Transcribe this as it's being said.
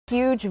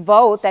Huge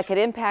vote that could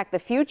impact the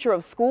future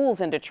of schools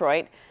in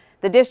Detroit.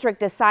 The district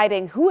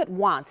deciding who it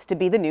wants to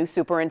be the new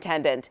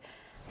superintendent.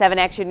 7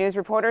 Action News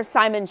reporter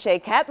Simon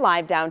Shaquette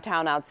live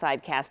downtown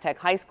outside Cass Tech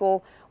High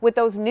School with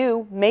those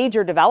new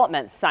major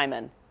developments.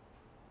 Simon.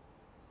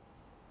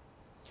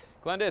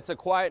 Glenda, it's a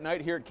quiet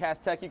night here at Cass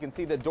Tech. You can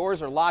see the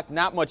doors are locked,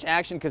 not much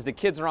action because the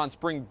kids are on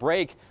spring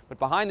break. But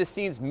behind the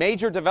scenes,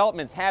 major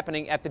developments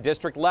happening at the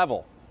district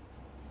level.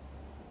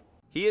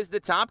 He is the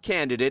top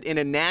candidate in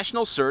a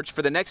national search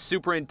for the next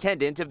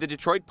superintendent of the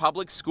Detroit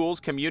Public Schools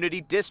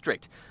Community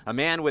District. A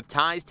man with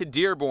ties to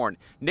Dearborn,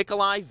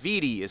 Nikolai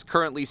Vitti, is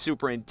currently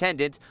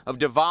superintendent of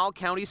Duval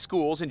County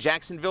Schools in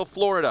Jacksonville,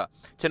 Florida.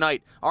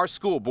 Tonight, our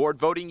school board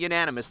voting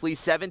unanimously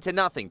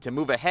 7-0 to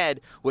move ahead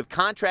with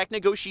contract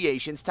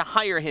negotiations to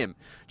hire him.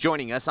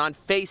 Joining us on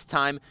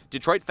FaceTime,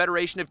 Detroit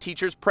Federation of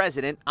Teachers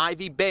President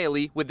Ivy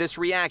Bailey with this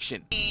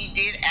reaction. He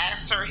did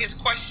answer his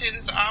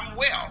questions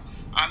well.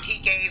 He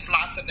gave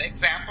lots of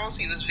examples.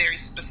 He was very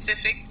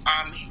specific.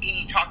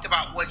 He talked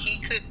about what he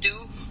could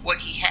do, what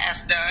he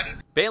has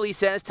done. Bailey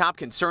says top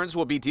concerns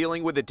will be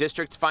dealing with the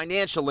district's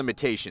financial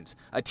limitations,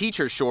 a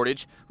teacher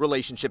shortage,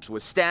 relationships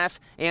with staff,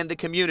 and the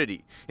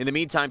community. In the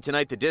meantime,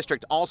 tonight the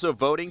district also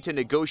voting to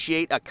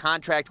negotiate a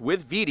contract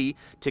with Vitti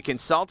to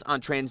consult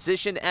on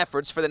transition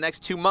efforts for the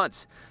next 2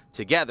 months,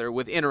 together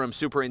with interim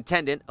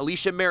superintendent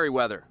Alicia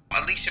Merriweather.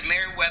 Alicia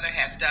Merriweather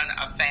has done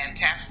a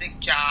fantastic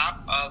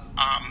job of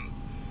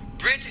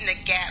bridging the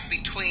gap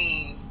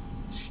between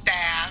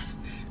staff,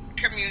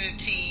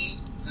 community,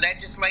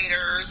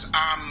 legislators,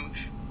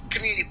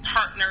 community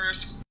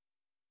partners.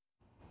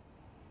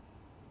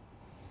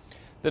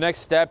 The next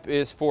step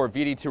is for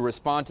Vitti to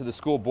respond to the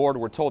school board.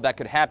 We're told that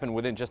could happen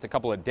within just a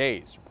couple of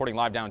days. Reporting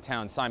live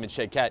downtown, Simon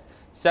Shaquette,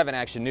 7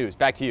 Action News.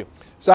 Back to you.